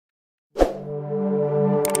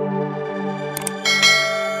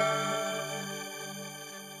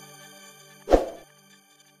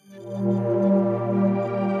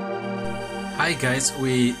guys,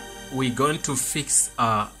 we're going to fix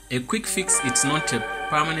a quick fix. It's not a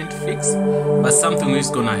permanent fix, but something is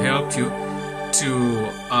gonna help you to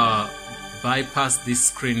bypass this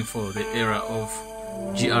screen for the error of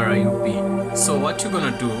GRUB. So what you're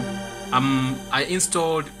gonna do, I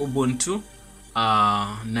installed Ubuntu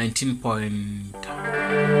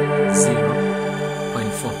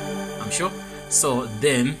 19.0.4, I'm sure. So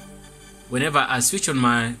then whenever I switch on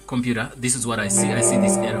my computer, this is what I see. I see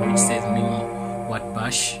this error which says minimum what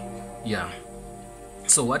bash. Yeah.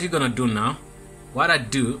 So what you're gonna do now, what I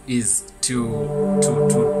do is to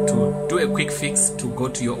do a quick fix, to go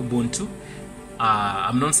to your Ubuntu.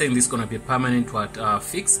 I'm not saying this is gonna be a permanent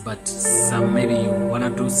fix, but maybe you wanna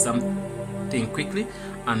do something quickly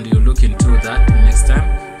and you look into that next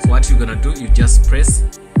time. So what you're gonna do, you just press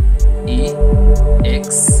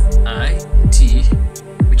EXIT,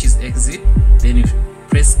 which is exit, then you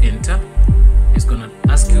press enter. It's gonna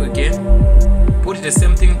ask you again, put the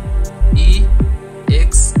same thing,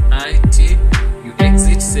 EXIT, you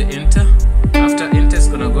exit, say enter. After enter, it's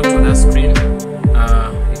gonna go to that screen.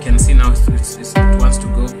 You can see now it wants to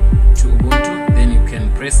go to Ubuntu. Then you can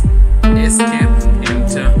press escape,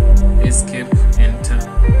 enter, escape, enter,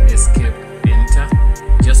 escape, enter,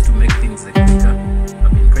 just to make things like quicker.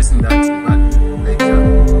 I've been pressing that button like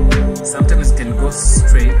sometimes it can go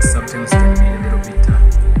straight, sometimes it can be a little bit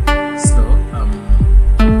slow.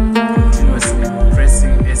 Continuously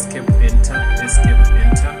pressing escape, enter, escape,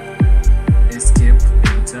 enter, escape,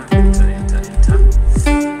 enter, enter, enter, enter.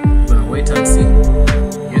 I'm gonna wait and see.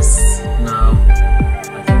 Yes, now I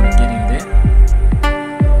think we're getting there.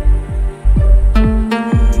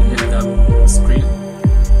 Let that screen,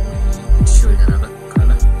 it's showing another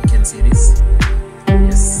color. You can see this.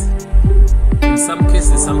 Yes. In some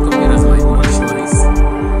cases, some computers might not show this.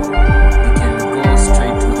 They can go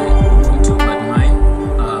straight to the Ubuntu, but mine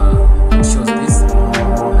it shows this,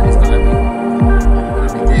 and it's gonna be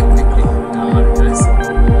there quickly. Don't worry, guys.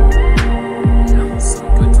 Yeah, so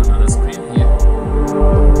go to another screen here.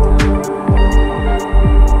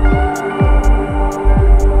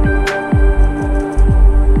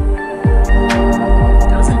 It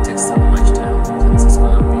doesn't take so much time. It's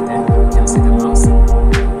gonna be there. You can see the mouse.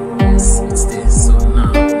 Yes, it's there. So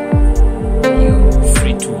now you're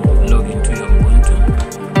free to log into your Ubuntu.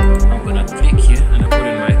 I'm gonna click here and I put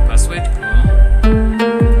in my password.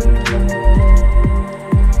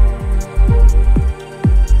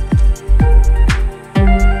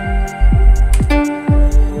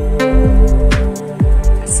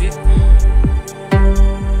 That's it.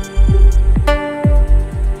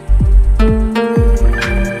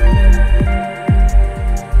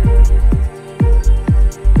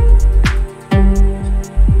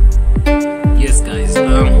 Yes, guys, I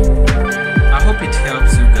hope it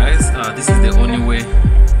helps you guys. This is the only way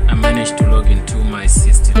I managed to log into my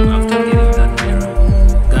system after getting that error.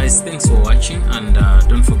 Guys, thanks for watching, and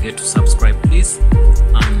don't forget to subscribe please,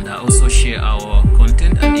 and also share our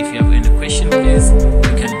content. And if you have any question, please